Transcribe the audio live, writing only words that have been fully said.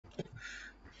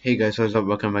Hey guys, what's up?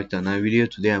 Welcome back to another video.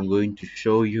 Today I'm going to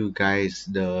show you guys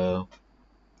the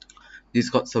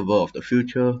Discord server of the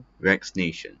future, Rex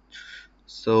Nation.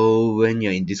 So when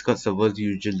you're in Discord servers,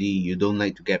 usually you don't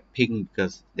like to get pinged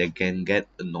because they can get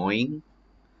annoying.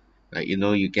 Like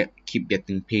you keep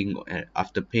getting ping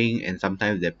after ping, and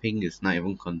sometimes that ping is not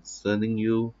even concerning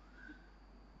you.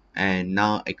 And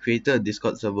now I created a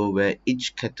Discord server where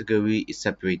each category is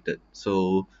separated,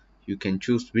 so you can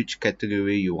choose which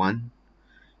category you want.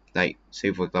 Like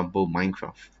say for example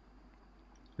Minecraft.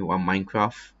 You want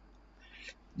Minecraft,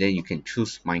 then you can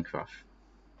choose Minecraft.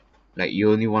 Like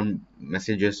you only want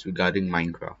messages regarding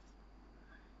Minecraft,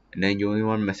 and then you only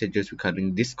want messages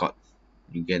regarding Discord.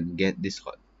 You can get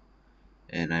Discord,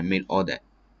 and I made all that.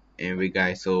 Anyway,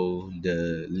 guys, so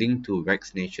the link to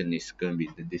Rex Nation is gonna be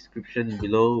in the description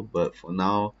below. But for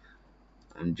now,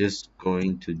 I'm just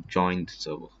going to join the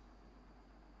server.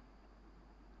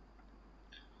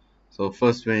 So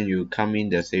first, when you come in,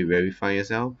 they say verify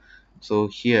yourself. So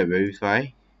here, verify.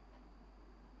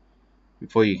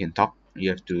 Before you can talk, you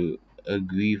have to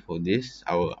agree for this.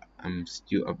 I'm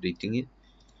still updating it.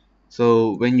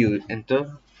 So when you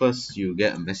enter, first you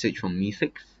get a message from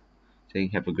me6 saying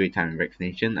have a great time in Rex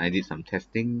Nation. I did some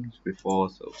testing before,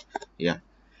 so yeah.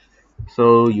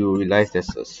 So you realize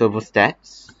there's a server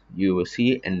stats. You will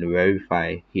see it and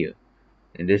verify here.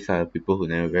 And these are people who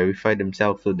never verify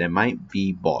themselves, so there might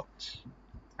be bots.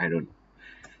 I don't know.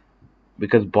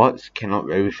 Because bots cannot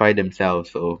verify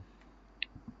themselves, so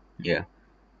yeah.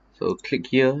 So click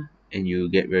here and you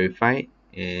get verified,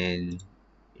 and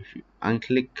if you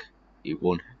unclick it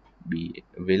won't be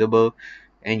available,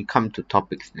 and you come to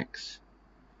topics next.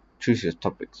 Choose your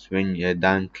topics. When you're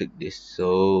done, click this.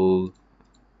 So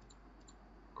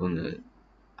gonna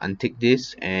untick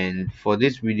this, and for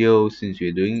this video, since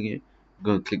we're doing it, I'm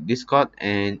gonna click Discord,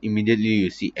 and immediately you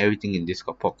see everything in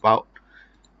Discord pop out.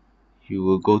 You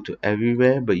will go to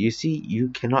everywhere, but you see you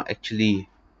cannot actually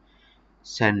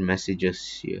send messages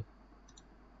here.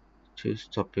 Choose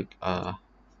topic.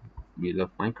 We love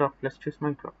Minecraft. Let's choose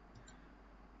Minecraft.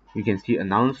 We can see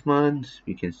announcements,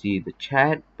 we can see the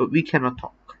chat, but we cannot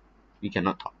talk. We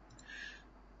cannot talk.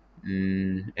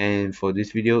 And for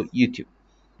this video, YouTube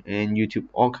and YouTube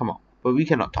all come up, but we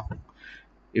cannot talk.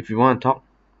 If you want to talk,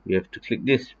 we have to click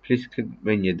this. Please click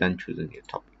when you're done choosing your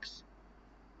topics,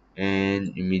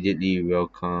 and immediately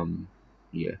welcome.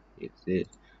 Yeah, it's it.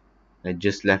 I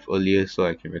just left earlier so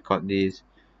I can record this.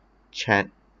 Chat.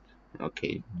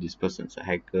 Okay, this person's a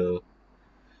hacker,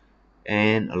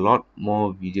 and a lot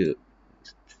more video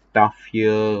stuff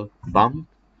here. Bump.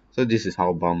 So this is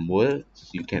how bump works.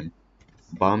 You can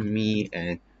bump me,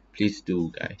 and please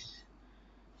do, guys.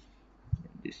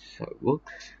 This is how it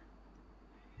works.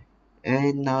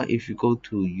 And now if you go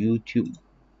to YouTube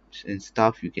and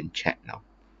stuff, you can chat now.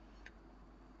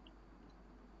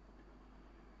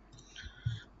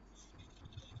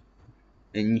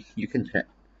 And you can chat.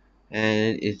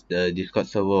 And it's the Discord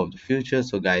server of the future,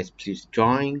 so guys, please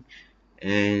join.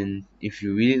 And if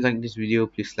you really like this video,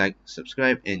 please like,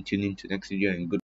 subscribe, and tune in to next video, and good